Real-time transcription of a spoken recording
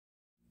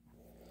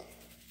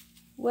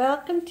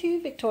Welcome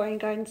to Victorian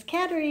Gardens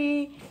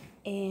Cattery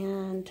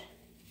and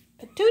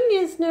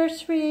Petunia's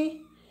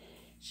nursery.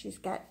 She's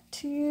got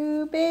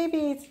two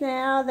babies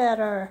now that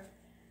are,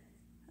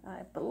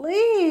 I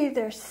believe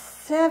they're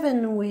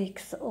 7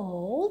 weeks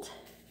old.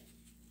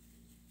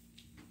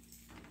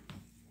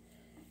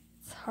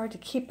 It's hard to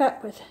keep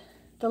up with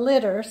the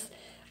litters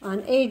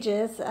on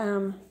ages,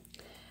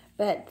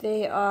 but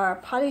they are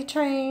potty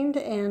trained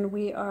and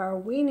we are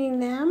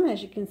weaning them.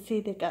 As you can see,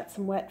 they've got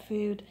some wet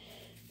food.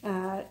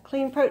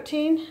 Clean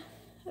protein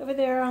over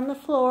there on the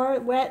floor,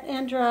 wet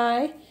and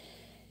dry.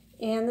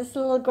 And this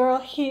little girl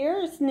here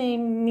is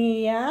named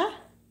Mia.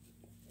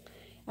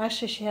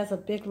 Actually, she has a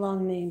big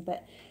long name,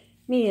 but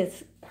Mia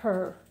is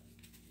her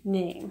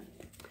name.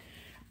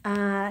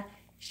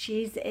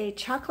 She's a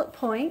chocolate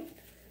point.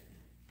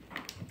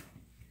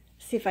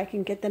 See if I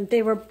can get them.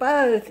 They were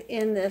both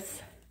in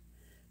this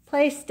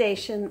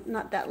PlayStation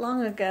not that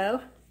long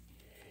ago.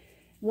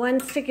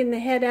 One sticking the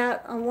head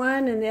out on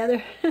one and the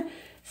other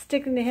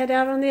sticking the head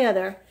out on the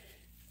other.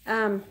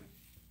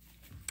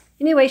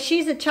 Anyway,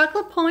 she's a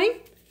chocolate point.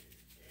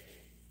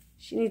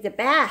 She needs a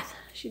bath.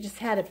 She just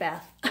had a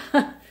bath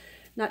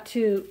not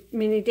too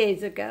many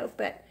days ago.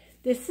 But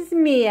this is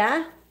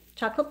Mia,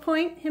 chocolate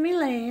point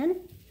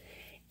Himalayan.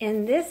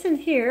 And this in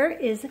here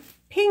is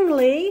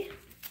Pingly.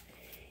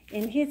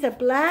 And he's a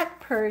black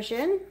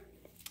Persian.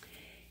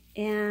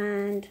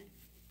 And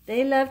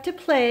they love to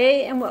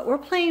play. And what we're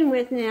playing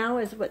with now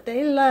is what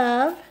they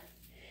love.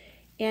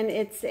 And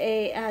it's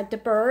a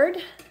bird,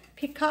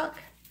 peacock,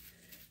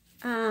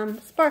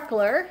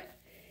 sparkler.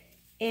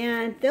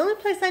 And the only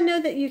place I know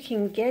that you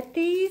can get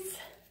these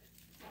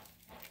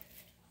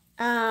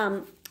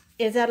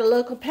is at a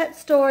local pet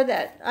store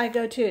that I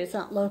go to. It's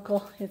not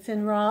local, it's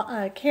in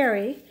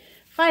Cattery,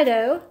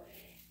 Fido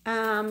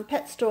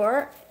pet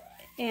store.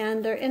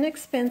 And they're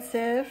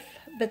inexpensive,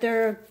 but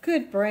they're a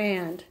good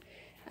brand.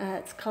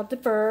 It's called The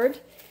Bird.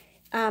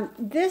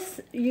 This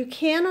you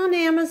can on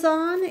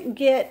Amazon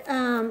get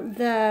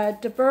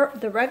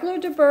the regular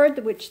De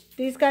Bird, which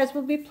these guys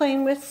will be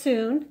playing with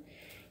soon.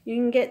 You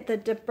can get the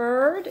De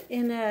Bird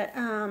and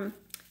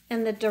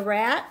the De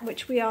Rat,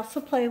 which we also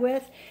play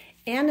with,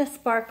 and a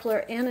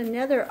sparkler and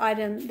another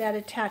item that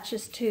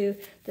attaches to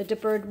the De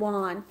Bird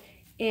wand.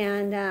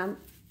 And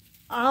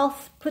I'll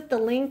put the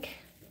link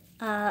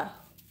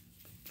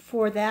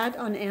for that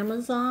on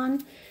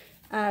Amazon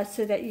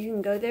so that you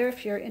can go there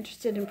if you're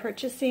interested in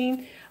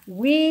purchasing.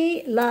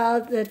 We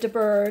love the De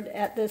Bird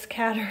at this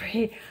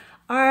Cattery.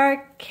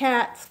 Our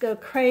cats go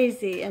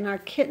crazy and our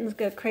kittens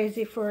go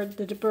crazy for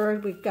the De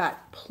Bird. We've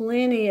got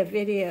plenty of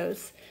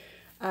videos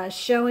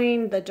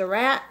showing the De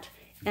Rat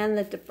and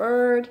the De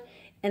Bird,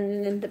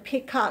 and then the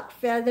peacock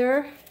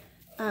feather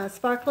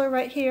sparkler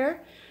right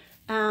here.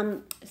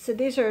 So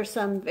these are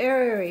some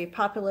very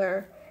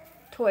popular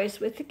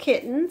toys with the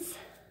kittens.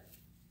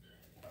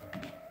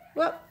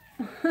 Whoop.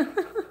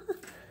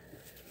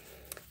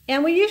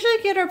 And we usually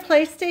get our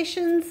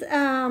PlayStations,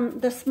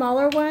 the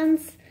smaller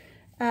ones.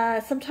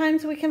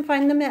 Sometimes we can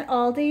find them at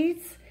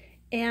Aldi's.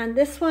 And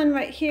this one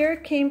right here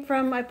came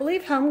from, I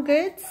believe, Home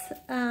Goods.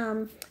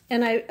 And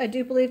I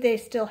do believe they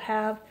still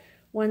have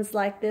ones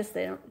like this.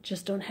 They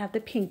just don't have the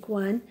pink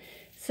one.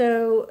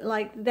 So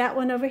like that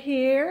one over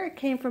here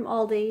came from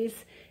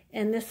Aldi's.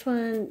 And this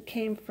one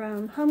came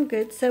from Home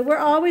Goods. So we're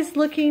always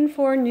looking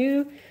for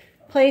new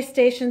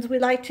PlayStations. We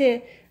like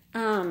to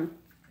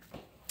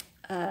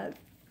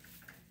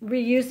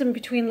reuse them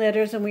between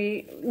litters, and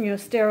we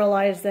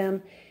sterilize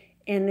them,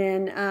 and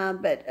then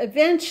but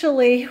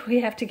eventually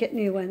we have to get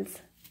new ones.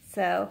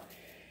 So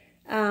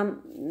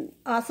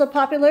also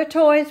popular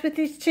toys with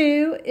these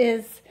two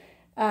is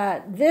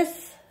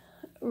this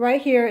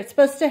right here. It's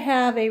supposed to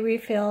have a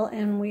refill,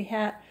 and we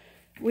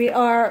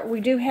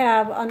do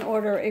have on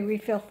order a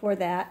refill for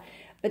that.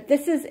 But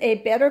this is a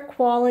better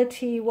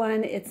quality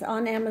one. It's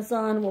on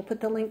Amazon. We'll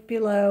put the link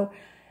below.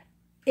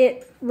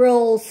 It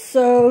rolls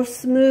so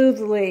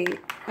smoothly.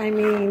 I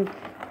mean,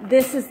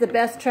 this is the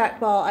best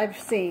trackball I've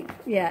seen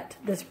yet,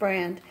 this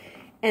brand.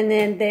 And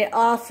then they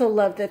also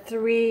love the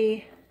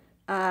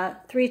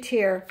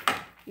three-tier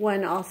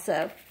one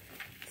also.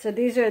 So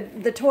these are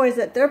the toys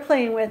that they're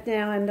playing with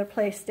now in their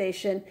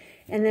PlayStation.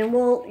 And then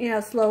we'll,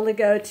 slowly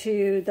go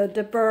to the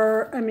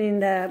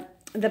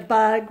the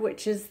Bug,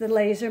 which is the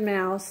laser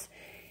mouse.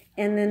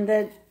 And then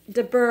the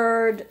De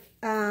Bird,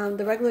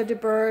 the regular De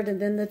Bird,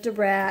 and then the De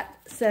Rat.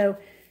 So,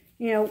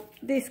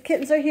 these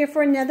kittens are here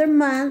for another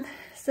month,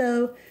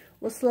 so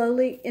we'll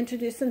slowly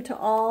introduce them to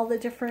all the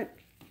different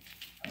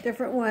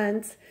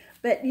ones.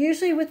 But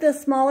usually with the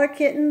smaller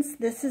kittens,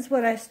 this is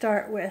what I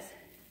start with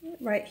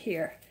right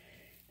here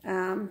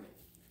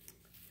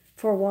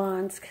for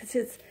wands, because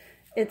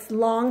it's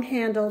long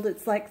handled.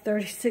 It's like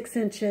 36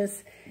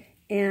 inches,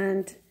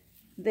 and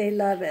they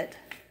love it.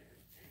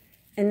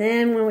 And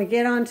then when we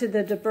get onto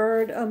the De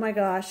Bird, oh my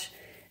gosh,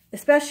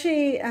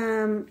 especially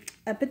a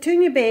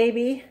Petunia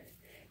baby,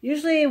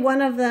 usually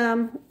one of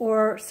them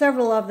or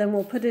several of them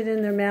will put it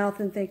in their mouth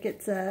and think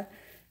it's an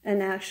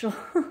actual,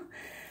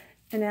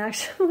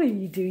 what are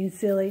you doing,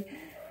 silly?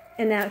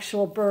 an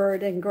actual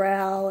bird and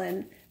growl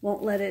and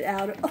won't let it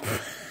out.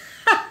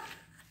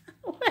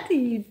 What are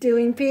you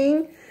doing,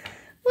 Ping?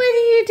 What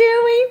are you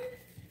doing?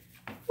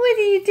 What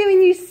are you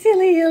doing, you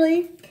silly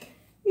Ellie?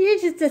 You're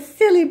just a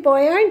silly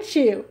boy, aren't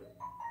you?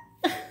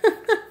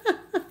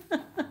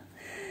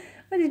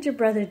 What did your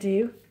brother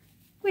do?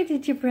 What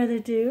did your brother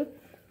do?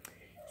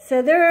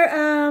 So they're,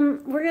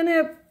 we're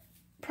gonna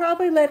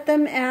probably let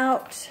them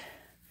out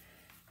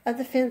of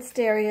the fenced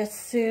area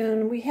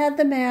soon. We had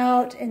them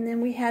out and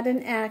then we had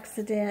an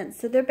accident.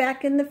 So they're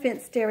back in the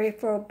fenced area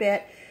for a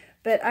bit.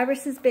 But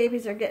Iris's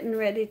babies are getting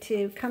ready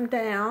to come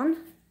down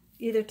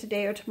either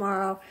today or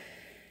tomorrow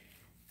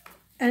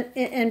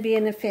and be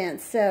in the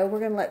fence. So we're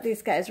going to let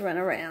these guys run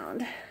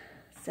around.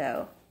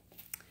 So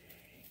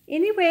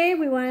anyway,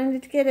 we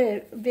wanted to get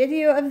a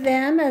video of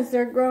them as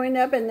they're growing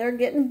up and they're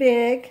getting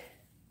big.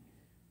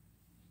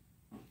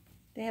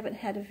 They haven't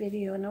had a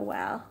video in a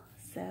while,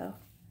 so.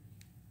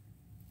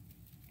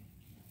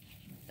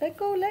 Let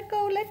go, let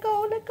go, let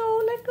go, let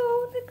go, let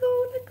go, let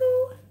go, let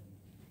go.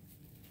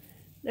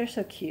 They're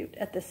so cute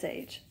at this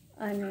age.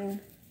 I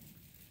mean,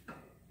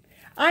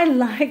 I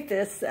like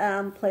this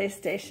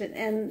PlayStation,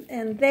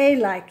 and they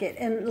like it.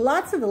 And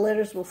lots of the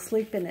litters will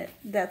sleep in it.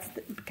 That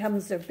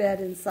becomes their bed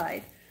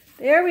inside.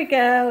 There we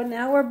go.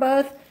 Now we're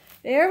both,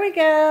 there we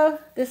go.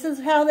 This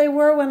is how they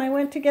were when I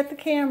went to get the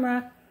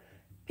camera.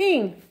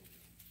 Ping,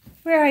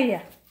 where are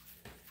you?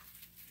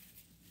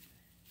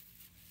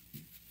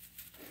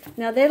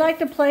 Now they like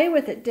to play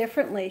with it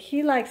differently.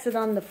 He likes it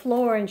on the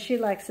floor and she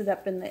likes it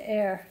up in the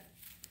air.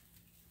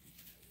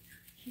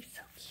 He's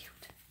so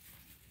cute.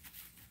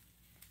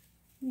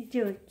 You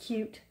doing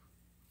cute?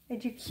 Are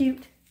you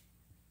cute?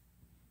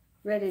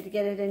 Ready to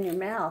get it in your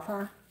mouth,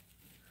 huh?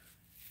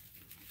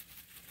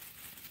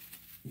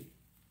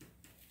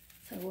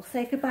 So we'll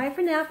say goodbye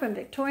for now from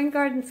Victorian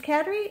Gardens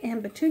Cattery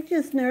and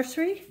Petunia's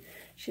nursery.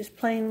 She's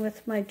playing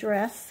with my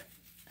dress.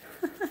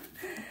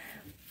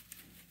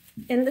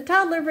 In the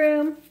toddler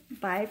room.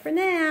 Bye for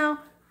now.